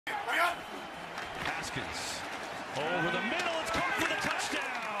Haskins over the middle. It's caught for the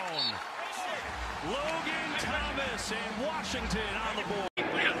touchdown. Logan Thomas and Washington on the board.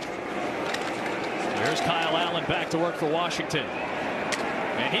 There's Kyle Allen back to work for Washington.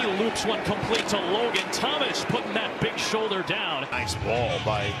 And he loops one complete to Logan Thomas, putting that big shoulder down. Nice ball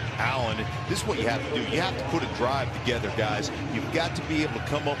by Allen. This is what you have to do. You have to put a drive together, guys. You've got to be able to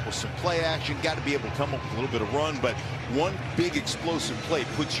come up with some play action, got to be able to come up with a little bit of run, but one big explosive play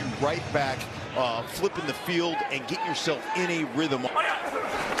puts you right back, flipping the field and get yourself in a rhythm.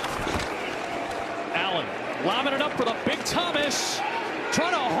 Allen lobbing it up for the big Thomas,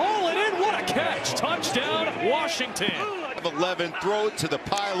 trying to haul it in. What a catch. Touchdown, Washington. 11, throw it to the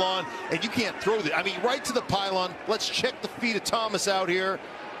pylon, and you can't throw it. I mean, right to the pylon. Let's check the feet of Thomas out here.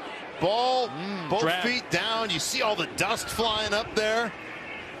 Ball, both feet down. You see all the dust flying up there.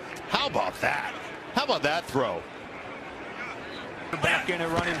 How about that? How about that throw? Back in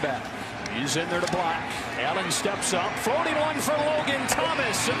at running back. He's in there to block. Allen steps up, floating one for Logan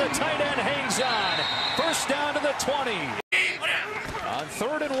Thomas, and the tight end hangs on. First down to the 20. On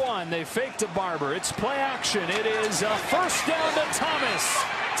 3rd and 1, they fake to Barber. It's play action. It is a first down to Thomas.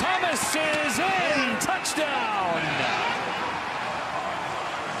 Thomas is in. Touchdown.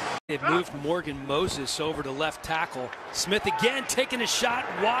 They've moved Morgan Moses over to left tackle. Smith again taking a shot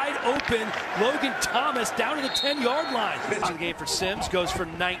wide open. Logan Thomas down to the 10-yard line. The game for Sims goes for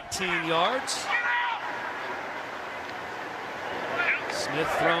 19 yards. Smith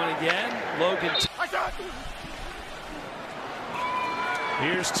throwing again. Logan.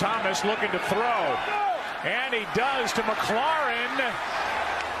 Here's Thomas looking to throw. And he does to McLaurin.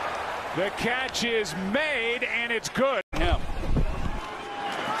 The catch is made, and it's good.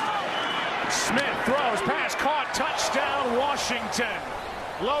 Smith throws, pass caught, touchdown, Washington.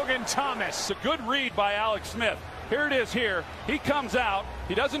 Logan Thomas. A good read by Alex Smith. Here it is here. He comes out.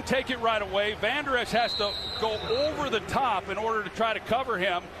 He doesn't take it right away. Vander Esch has to go over the top in order to try to cover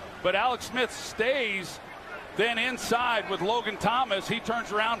him. But Alex Smith stays then inside with Logan Thomas. He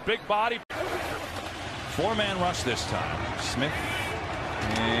turns around, big body. 4-man rush this time. Smith.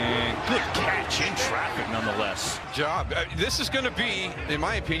 And good catch in traffic nonetheless. Job. This is going to be, in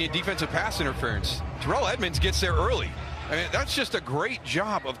my opinion, defensive pass interference. Terrell Edmunds gets there early. I mean, that's just a great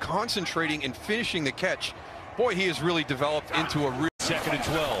job of concentrating and finishing the catch. Boy, he has really developed into a real. 2nd and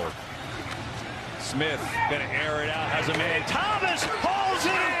 12. Smith gonna air it out, has a man. Thomas hauls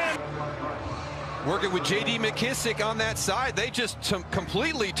it in. Working with J.D. McKissick on that side, they just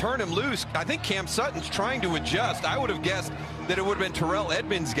completely turn him loose. I think Cam Sutton's trying to adjust. I would have guessed that it would have been Terrell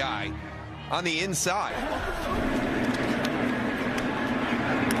Edmunds' guy on the inside.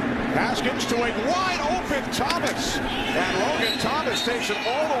 Haskins to a wide open Thomas, and Logan Thomas takes it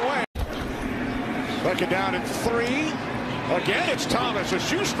all the way. Second down and 3. Again, it's Thomas, a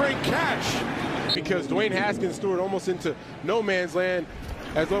shoestring catch. Because Dwayne Haskins threw it almost into no man's land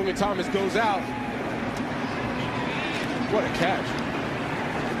as Logan Thomas goes out. What a catch.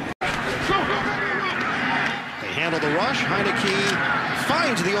 They handle the rush. Heineke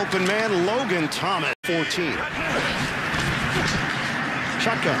finds the open man, Logan Thomas. 14.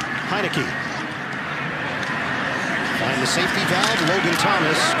 Shotgun, Heineke. Find the safety valve, Logan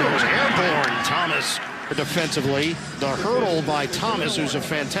Thomas goes airborne. Thomas defensively. The hurdle by Thomas, who's a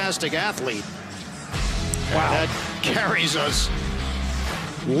fantastic athlete. Wow. That carries us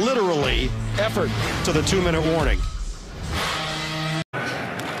literally effort to the 2-minute warning.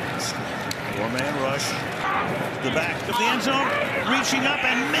 4-man rush. The back of the end zone, reaching up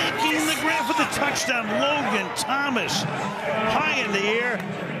and making the grab for the touchdown. Logan Thomas high in the air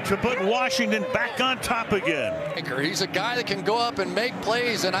to put Washington back on top again. He's a guy that can go up and make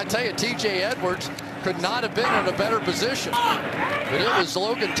plays, and I tell you, T.J. Edwards could not have been in a better position. But it was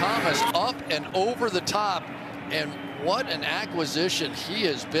Logan Thomas up and over the top, and what an acquisition he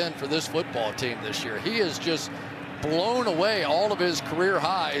has been for this football team this year. He has just blown away all of his career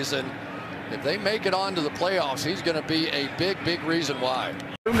highs, and if they make it on to the playoffs, he's going to be a big, big reason why.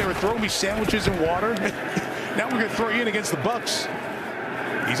 They were throwing me sandwiches and water. Now we're going to throw you in against the Bucks.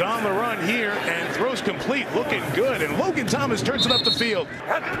 He's on the run here and throws complete, looking good. And Logan Thomas turns it up the field.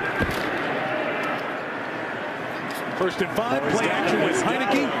 1st and 5, play action with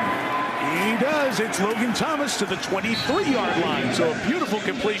Heineke. He does. It's Logan Thomas to the 23-yard line. So a beautiful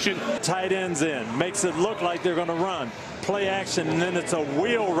completion. Tight ends in. Makes it look like they're going to run. Play action, and then it's a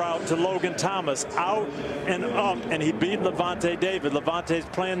wheel route to Logan Thomas. Out and up, and he beat Levante David. Levante's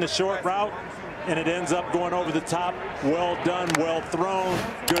playing the short route, and it ends up going over the top. Well done, well thrown.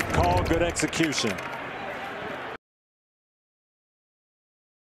 Good call, good execution.